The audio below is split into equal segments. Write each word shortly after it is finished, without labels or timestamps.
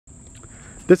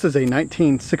This is a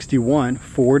 1961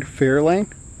 Ford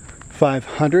Fairlane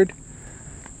 500,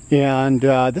 and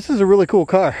this is a really cool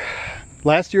car.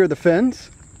 Last year of the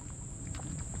fins.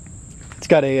 It's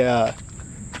got a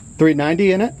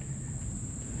 390 in it,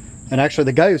 and actually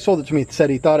the guy who sold it to me said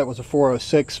he thought it was a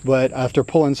 406, but after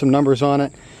pulling some numbers on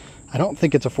it, I don't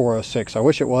think it's a 406. I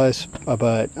wish it was,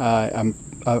 but I'm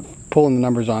pulling the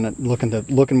numbers on it,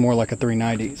 looking more like a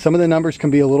 390. Some of the numbers can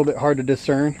be a little bit hard to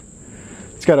discern.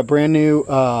 It's got a brand new,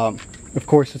 of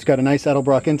course, it's got a nice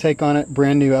Edelbrock intake on it,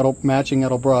 brand new matching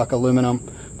Edelbrock aluminum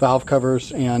valve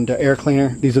covers and air cleaner.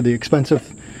 These are the expensive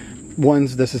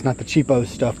ones. This is not the cheapo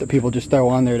stuff that people just throw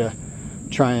on there to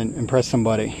try and impress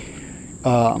somebody.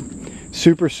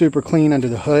 Super clean under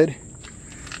the hood.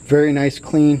 Very nice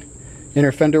clean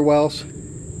inner fender wells.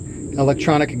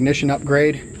 Electronic ignition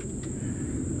upgrade.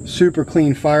 Super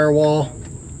clean firewall.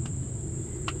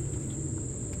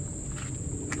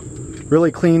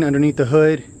 Really clean underneath the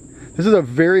hood. This is a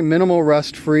very minimal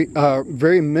rust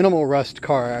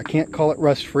car. I can't call it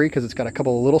rust free because it's got a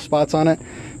couple of little spots on it,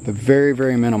 but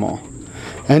very minimal.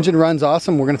 Engine runs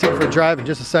awesome. We're going to take it for a drive in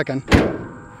just a second.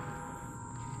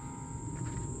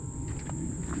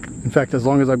 In fact, as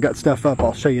long as I've got stuff up,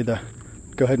 I'll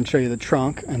go ahead and show you the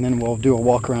trunk, and then we'll do a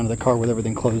walk around of the car with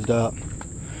everything closed up.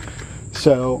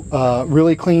 So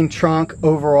really clean trunk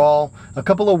overall. A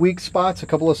couple of weak spots, a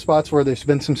couple of spots where there's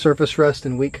been some surface rust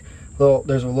and weak.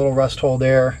 There's a little rust hole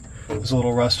there. There's a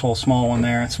little rust hole, small one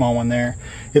there, and small one there.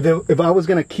 If I was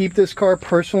going to keep this car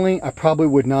personally, I probably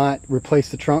would not replace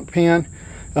the trunk pan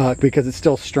because it's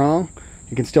still strong.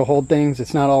 You can still hold things.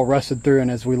 It's not all rusted through, and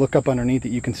as we look up underneath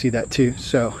it, you can see that too.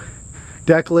 So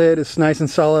deck lid is nice and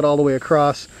solid all the way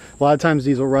across. A lot of times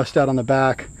these will rust out on the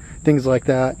back, things like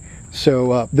that.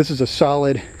 So this is a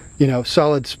solid,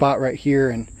 solid spot right here,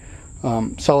 and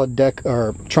solid deck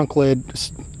or trunk lid.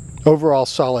 Overall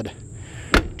solid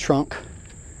trunk.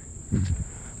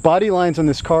 Body lines on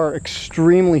this car are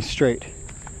extremely straight.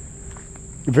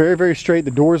 Very straight.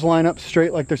 The doors line up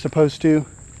straight like they're supposed to.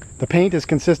 The paint is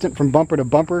consistent from bumper to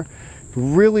bumper.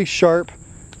 Really sharp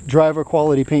driver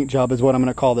quality paint job is what I'm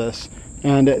going to call this.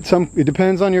 And it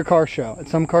depends on your car show. At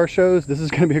some car shows, this is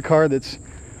going to be a car that's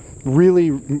really,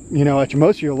 at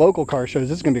most of your local car shows,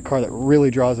 this is going to be a car that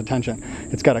really draws attention.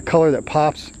 It's got a color that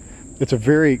pops. It's a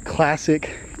very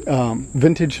classic,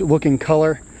 vintage looking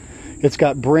color. It's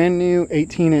got brand new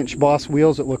 18-inch Boss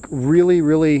wheels that look really,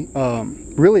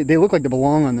 they look like they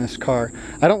belong on this car.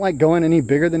 I don't like going any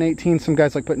bigger than 18. Some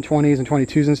guys like putting 20s and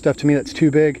 22s and stuff. To me, that's too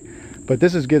big. But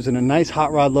this gives it a nice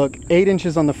hot rod look. 8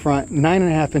 inches on the front,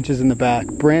 9.5 inches in the back.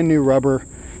 Brand new rubber.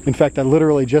 In fact, I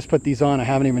literally just put these on. I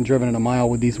haven't even driven it a mile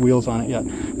with these wheels on it yet.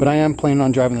 But I am planning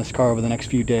on driving this car over the next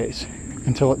few days.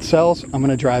 Until it sells, I'm going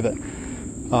to drive it.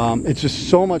 It's just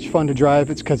so much fun to drive.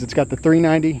 It's because it's got the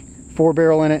 390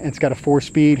 4-barrel in it. It's got a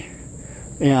 4-speed,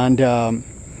 and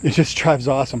it just drives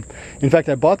awesome. In fact,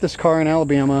 I bought this car in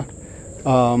Alabama.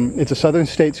 It's a Southern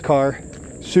States car,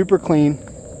 super clean.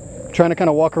 I'm trying to kind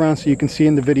of walk around so you can see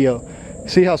in the video.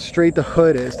 See how straight the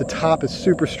hood is. The top is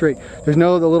super straight. There's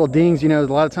no the little dings. A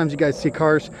lot of times you guys see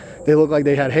cars, they look like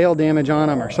they had hail damage on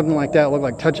them or something like that. Look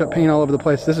like touch-up paint all over the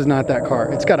place. This is not that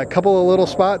car. It's got a couple of little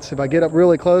spots. If I get up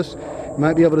really close, you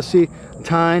might be able to see a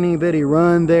tiny bitty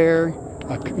run there.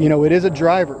 It is a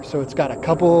driver, so it's got a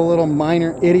couple of little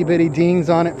minor itty-bitty dings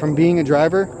on it from being a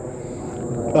driver.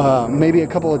 Maybe a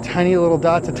couple of tiny little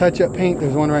dots of touch-up paint.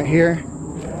 There's one right here.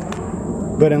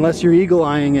 But unless you're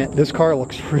eagle-eyeing it, this car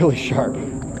looks really sharp.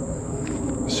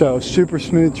 So super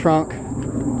smooth trunk.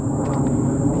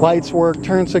 Lights work,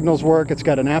 turn signals work. It's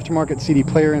got an aftermarket CD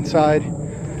player inside,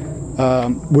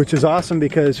 which is awesome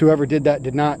because whoever did that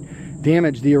did not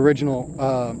damage the original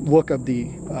look of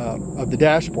the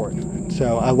dashboard.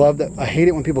 So I love that. I hate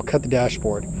it when people cut the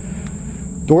dashboard.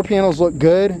 Door panels look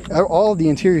good. All of the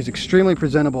interior is extremely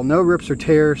presentable. No rips or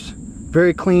tears.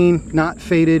 Very clean, not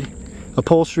faded.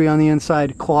 Upholstery on the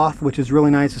inside, cloth, which is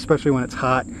really nice, especially when it's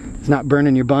hot. It's not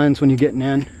burning your buns when you're getting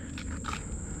in.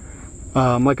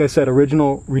 Like I said,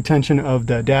 original retention of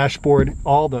the dashboard.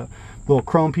 All the little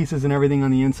chrome pieces and everything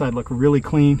on the inside look really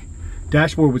clean.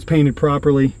 Dashboard was painted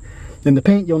properly. And the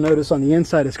paint, you'll notice on the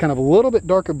inside is kind of a little bit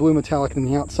darker blue metallic than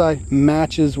the outside.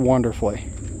 Matches wonderfully.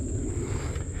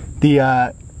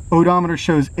 The odometer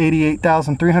shows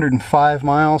 88,305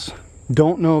 miles.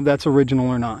 Don't know if that's original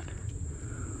or not.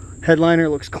 Headliner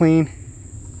looks clean.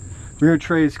 Rear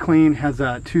tray is clean. Has 2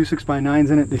 6x9s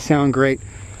in it. They sound great.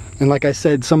 And like I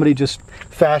said, somebody just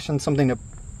fashioned something to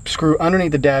screw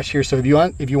underneath the dash here. So if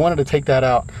you wanted to take that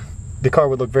out, the car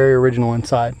would look very original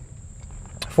inside.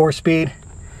 4-speed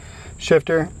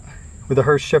shifter with a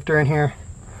Hurst shifter in here.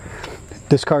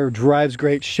 This car drives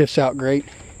great, shifts out great.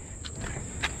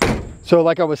 So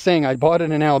like I was saying, I bought it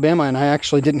in Alabama and I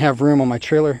actually didn't have room on my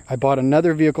trailer. I bought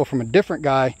another vehicle from a different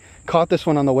guy, caught this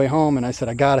one on the way home, and I said,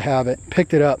 I gotta have it.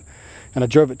 Picked it up and I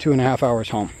drove it 2.5 hours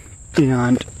home.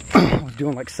 And I was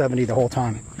doing like 70 the whole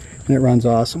time, and it runs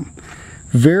awesome.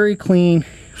 Very clean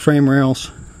frame rails.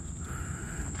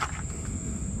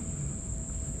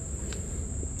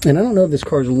 And I don't know if this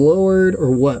car's lowered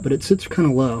or what, but it sits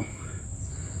kind of low.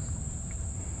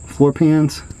 Floor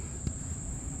pans,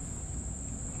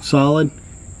 solid.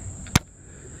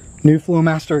 New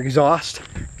Flowmaster exhaust.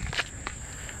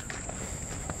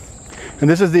 And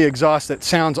this is the exhaust that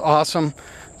sounds awesome.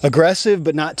 Aggressive,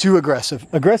 but not too aggressive.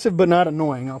 Aggressive, but not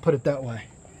annoying, I'll put it that way.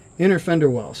 Inner fender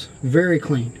wells, very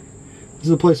clean. These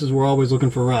are the places we're always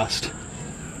looking for rust.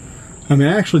 I mean,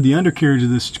 actually, the undercarriage of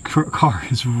this car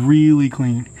is really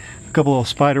clean. A couple little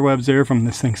spider webs there from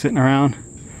this thing sitting around.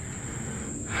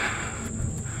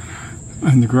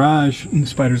 And the garage, and the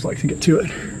spiders like to get to it.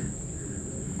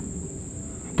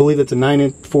 I believe it's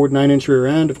a Ford 9-inch rear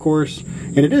end, of course.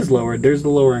 And it is lowered. There's the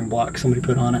lowering block somebody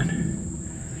put on it.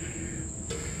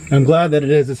 I'm glad that it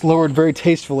is. It's lowered very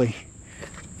tastefully.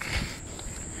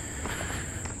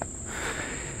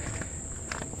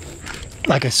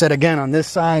 Like I said, again, on this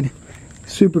side,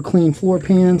 super clean floor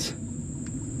pans.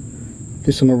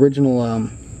 There's some original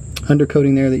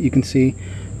undercoating there that you can see.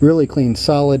 Really clean,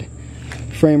 solid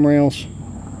frame rails.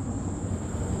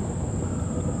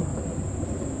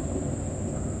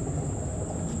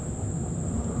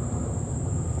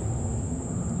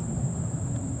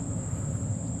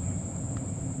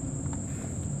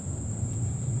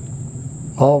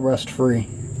 All rust free.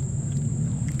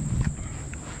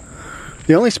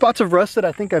 The only spots of rust that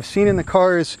I think I've seen in the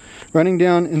car is running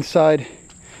down inside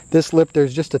this lip.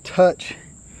 There's just a touch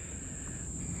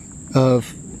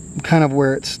of kind of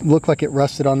where it's looked like it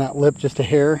rusted on that lip, just a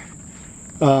hair.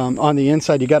 On the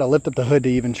inside, you got to lift up the hood to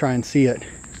even try and see it.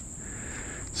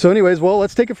 So anyways, well,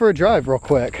 let's take it for a drive real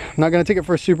quick. I'm not going to take it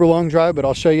for a super long drive, but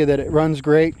I'll show you that it runs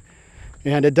great.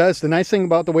 And it does. The nice thing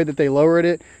about the way that they lowered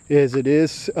it is it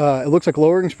looks like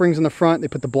lowering springs in the front. They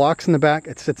put the blocks in the back.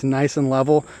 It sits nice and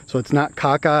level, so it's not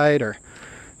cockeyed, or,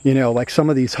 you know, like some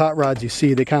of these hot rods you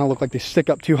see, they kind of look like they stick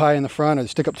up too high in the front or they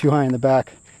stick up too high in the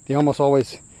back. They almost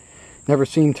always never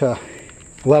seem to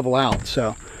level out.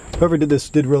 So whoever did this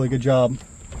did a really good job.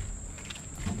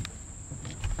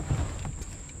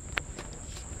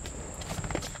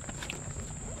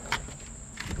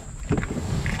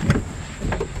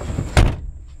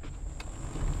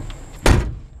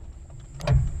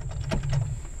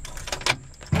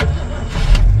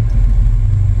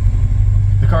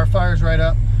 Car fires right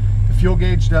up. The fuel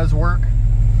gauge does work.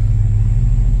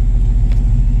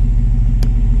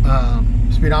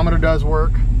 Speedometer does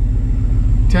work.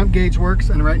 Temp gauge works,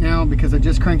 and right now, because I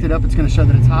just cranked it up, it's going to show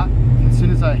that it's hot. And as soon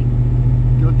as I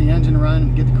let the engine run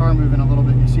and get the car moving a little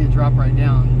bit, you see it drop right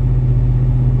down.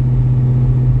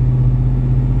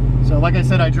 So like I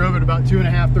said, I drove it about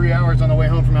 2.5–3 hours on the way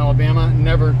home from Alabama, and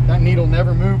that needle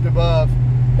never moved above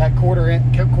that quarter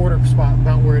spot,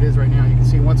 about where it is right now. You can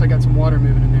see once I got some water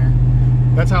moving in there.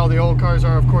 That's how the old cars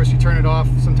are. Of course, you turn it off.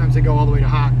 Sometimes they go all the way to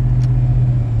hot.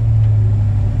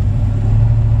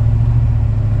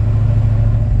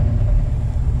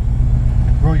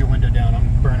 Roll your window down.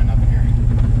 I'm burning up in here.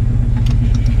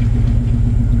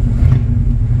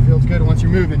 Feels good once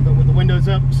you're moving, but with the windows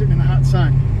up, sitting in the hot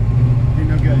sun, ain't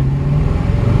no good.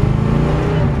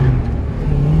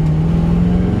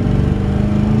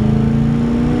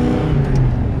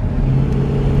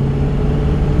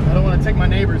 Take my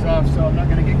neighbors off, so I'm not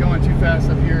going to get going too fast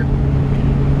up here.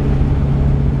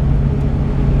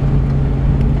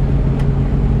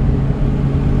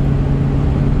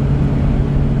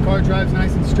 The car drives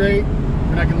nice and straight,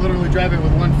 and I can literally drive it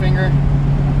with one finger,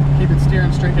 keep it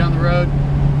steering straight down the road.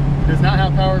 It does not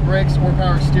have power brakes or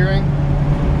power steering,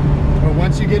 but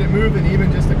once you get it moving,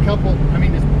 even just a couple, I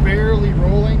mean, it's barely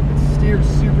rolling, it steers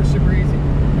super, super easy.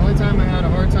 The only time I had a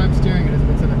hard time steering it is if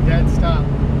it's at a dead stop.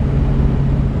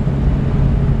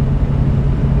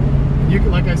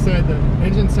 Like I said, the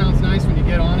engine sounds nice when you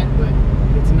get on it, but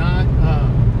it's not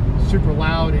super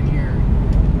loud in here.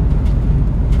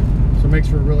 So it makes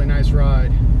for a really nice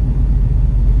ride.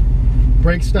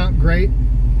 Brake stop, great.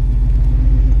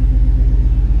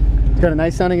 It's got a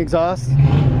nice sounding exhaust.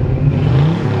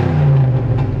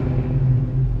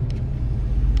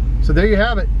 So there you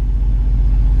have it.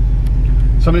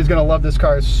 Somebody's gonna love this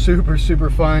car. It's super, super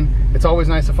fun. It's always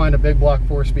nice to find a big block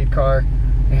 4-speed car.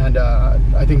 And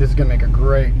I think this is going to make a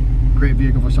great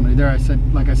vehicle for somebody. There,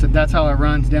 like I said, that's how it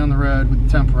runs down the road with the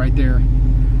temp right there.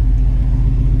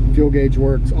 Fuel gauge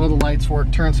works, all the lights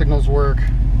work, turn signals work.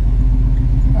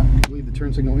 I believe the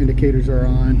turn signal indicators are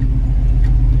on.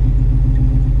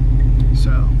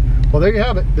 So, well, there you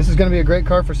have it. This is going to be a great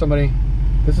car for somebody.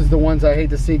 This is the ones I hate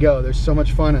to see go. They're so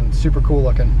much fun and super cool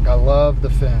looking. I love the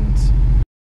fins.